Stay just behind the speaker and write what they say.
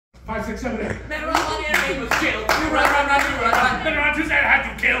5, 6, 7, 8. Man around money and name was killed. You run, run, run, you run, run. Man around Tuesday I had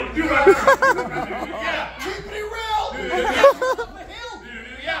you killed. You run, run, run, run, run. Yeah, keeping it real.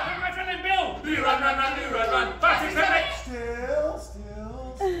 Yeah, look at my friend named Bill. You run, run, run, you run, run. 5, 6, 7, 8. Still.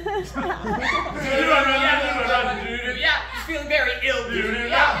 You run, run, run, you run, run. Yeah, he's feeling very ill.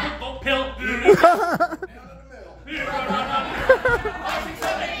 Yeah, big bolt pill. You run, run, run. 5, 6,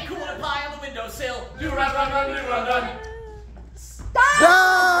 7, 8. Cool and pie on the windowsill. You run, run, run, you run, run.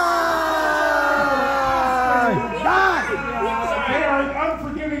 Die! They are an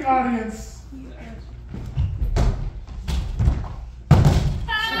unforgiving audience.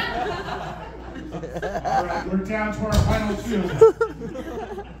 All right, we're down to our final two.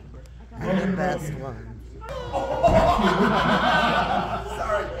 The best one.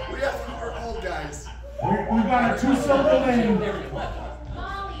 Sorry, we have to we're old guys. We've got a 2-syllable name.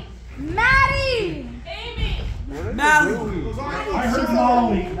 Maddie! Mally. I heard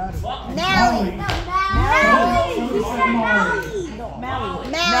Molly. Nally! Molly. He said Molly!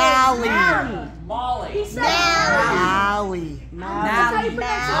 Maui. Molly. He said Maui. That's how you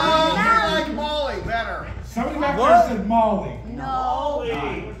pronounce it. I like Molly better. Somebody back there said Molly. No.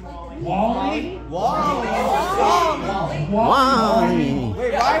 Wally? Wally.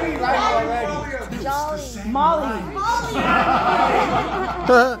 Wait, why are we writing already? Jolly. Molly.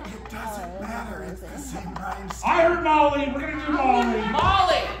 It doesn't matter. It's the same rhyme. I heard Molly. We're going to do Molly.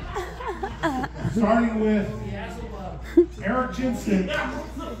 Molly. Starting with Eric Jensen.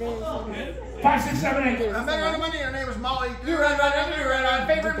 5, 6, 7, 8. I'm better on the money. Her name was Molly. You run, run, run, you run, run.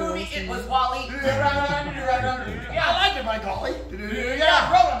 Favorite movie? It was Wally. You run, run, run, you run, run. Yeah, I liked it, my golly.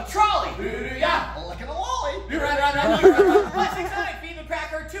 yeah, rode on the trolley. Yeah, Licking a lolly. you run, run, run, you run, run. 5, 6, 7, 8. Feed the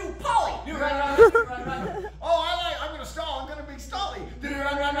cracker to Polly. You run, run, run, you run, run. Oh, I'm going to stall. I'm going to be stally. You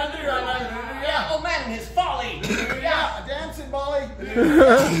run, run, run, you run, run. Yeah, old man and his folly. Yeah, a dancing Molly.